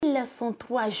Ils sont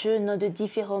 3 jeunes de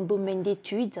différents domaines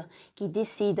d'études qui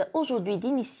décident aujourd'hui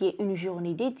d'initier une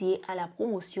journée dédiée à la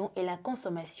promotion et la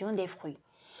consommation des fruits.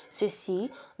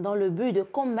 Ceci dans le but de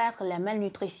combattre la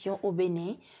malnutrition au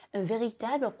Bénin, un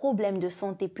véritable problème de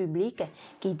santé publique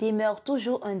qui demeure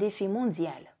toujours un défi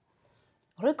mondial.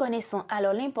 Reconnaissant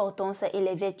alors l'importance et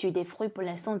les vertus des fruits pour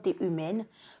la santé humaine,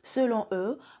 selon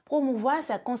eux, promouvoir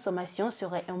sa consommation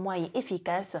serait un moyen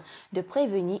efficace de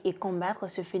prévenir et combattre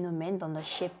ce phénomène dans notre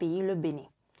cher pays, le Bénin.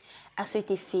 À cet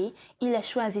effet, ils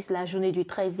choisissent la journée du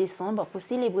 13 décembre pour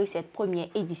célébrer cette première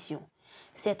édition.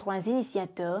 Ces 3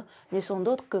 initiateurs ne sont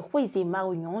d'autres que Huizé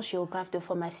Marouillon, géographe de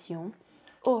formation,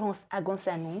 Orance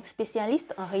Agonsano,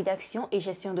 spécialiste en rédaction et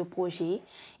gestion de projet,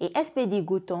 et Espédi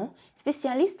Gouton,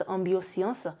 spécialiste en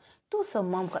biosciences, tous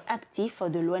membres actifs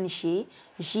de l'ONG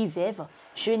JEVEV,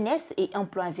 Jeunesse et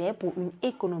Emploi Vert pour une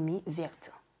économie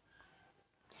verte.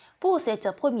 Pour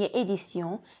cette première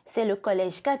édition, c'est le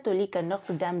collège catholique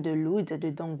Notre-Dame de Lourdes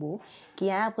de Dongbo qui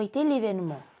a abrité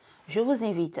l'événement. Je vous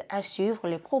invite à suivre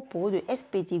les propos de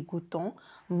Espédi Gouton,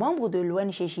 membre de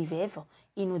l'ONG JEVEV.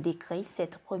 Il nous décrit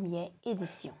cette première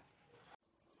édition.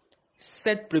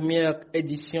 Cette première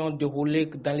édition déroulée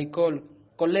dans l'école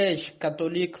collège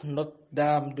catholique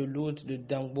Notre-Dame de Lourdes de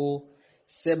Dongbo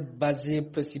s'est basée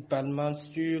principalement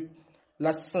sur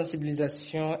la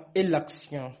sensibilisation et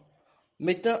l'action,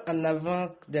 mettant en avant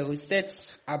des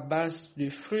recettes à base de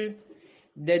fruits,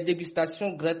 des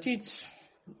dégustations gratuites,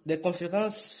 des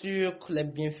conférences sur les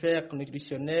bienfaits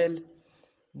nutritionnels,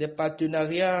 des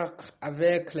partenariats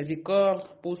avec les écoles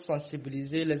pour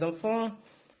sensibiliser les enfants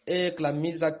et la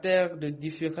mise à terre de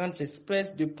différentes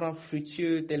espèces de plantes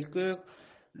fruitiers telles que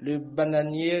le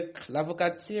bananier,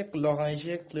 l'avocatier,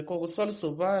 l'oranger, le corosol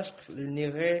sauvage, le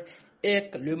néret et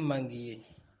le manguier.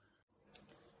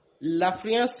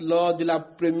 L'affluence lors de la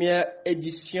première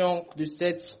édition de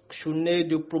cette journée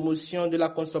de promotion de la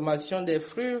consommation des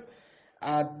fruits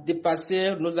a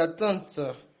dépassé nos attentes.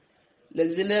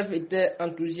 Les élèves étaient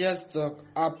enthousiastes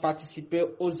à participer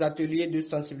aux ateliers de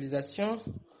sensibilisation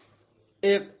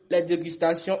et les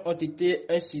dégustations ont été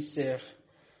un succès.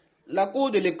 La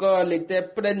cour de l'école était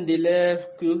pleine d'élèves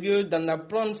curieux d'en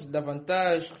apprendre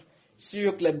davantage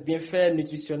sur les bienfaits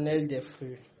nutritionnels des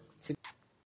fruits.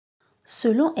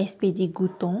 Selon Espédi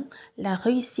Gouton, la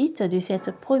réussite de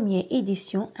cette première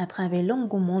édition à travers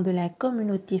l'engouement de la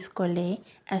communauté scolaire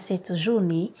à cette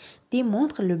journée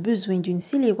démontre le besoin d'une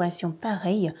célébration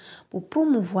pareille pour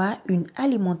promouvoir une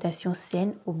alimentation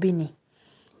saine au Bénin.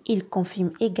 Il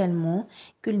confirme également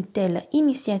qu'une telle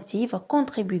initiative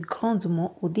contribue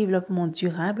grandement au développement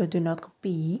durable de notre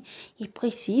pays et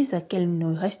précise qu'elle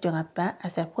ne restera pas à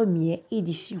sa première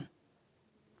édition.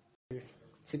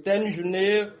 C'était une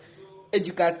journée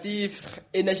éducative,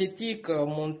 énergétique,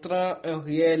 montrant un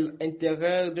réel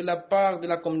intérêt de la part de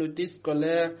la communauté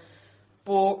scolaire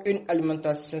pour une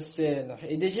alimentation saine.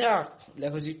 Et déjà, les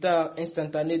résultats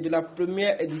instantanés de la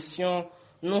première édition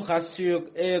nous rassurent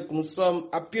et nous sommes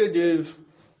à pied d'œuvre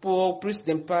pour plus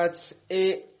d'impact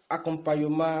et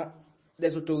accompagnement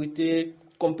des autorités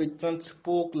compétentes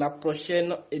pour la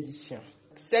prochaine édition.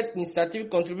 Cette initiative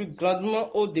contribue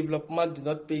grandement au développement de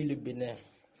notre pays, le Bénin.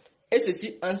 Et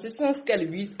ceci en ce sens qu'elle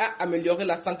vise à améliorer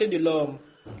la santé de l'homme.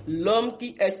 L'homme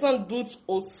qui est sans doute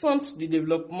au centre du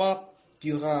développement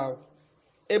durable.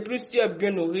 Et plus tu es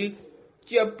bien nourri,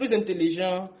 tu es plus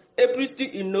intelligent, et plus tu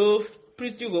innoves,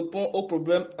 plus tu réponds aux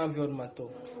problèmes environnementaux.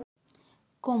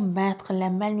 Combattre la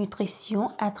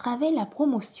malnutrition à travers la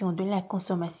promotion de la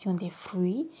consommation des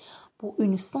fruits pour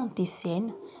une santé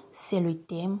saine, c'est le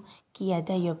thème qui a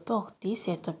d'ailleurs porté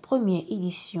cette première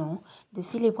édition de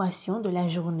célébration de la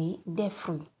journée des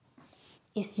fruits.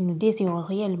 Et si nous désirons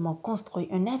réellement construire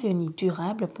un avenir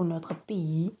durable pour notre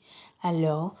pays,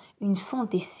 alors une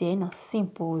santé saine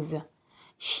s'impose.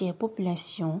 Chère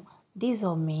population,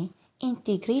 désormais,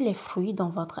 intégrez les fruits dans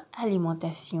votre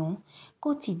alimentation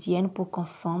quotidienne pour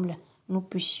qu'ensemble, nous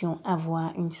puissions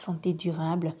avoir une santé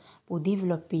durable pour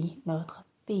développer notre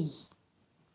pays.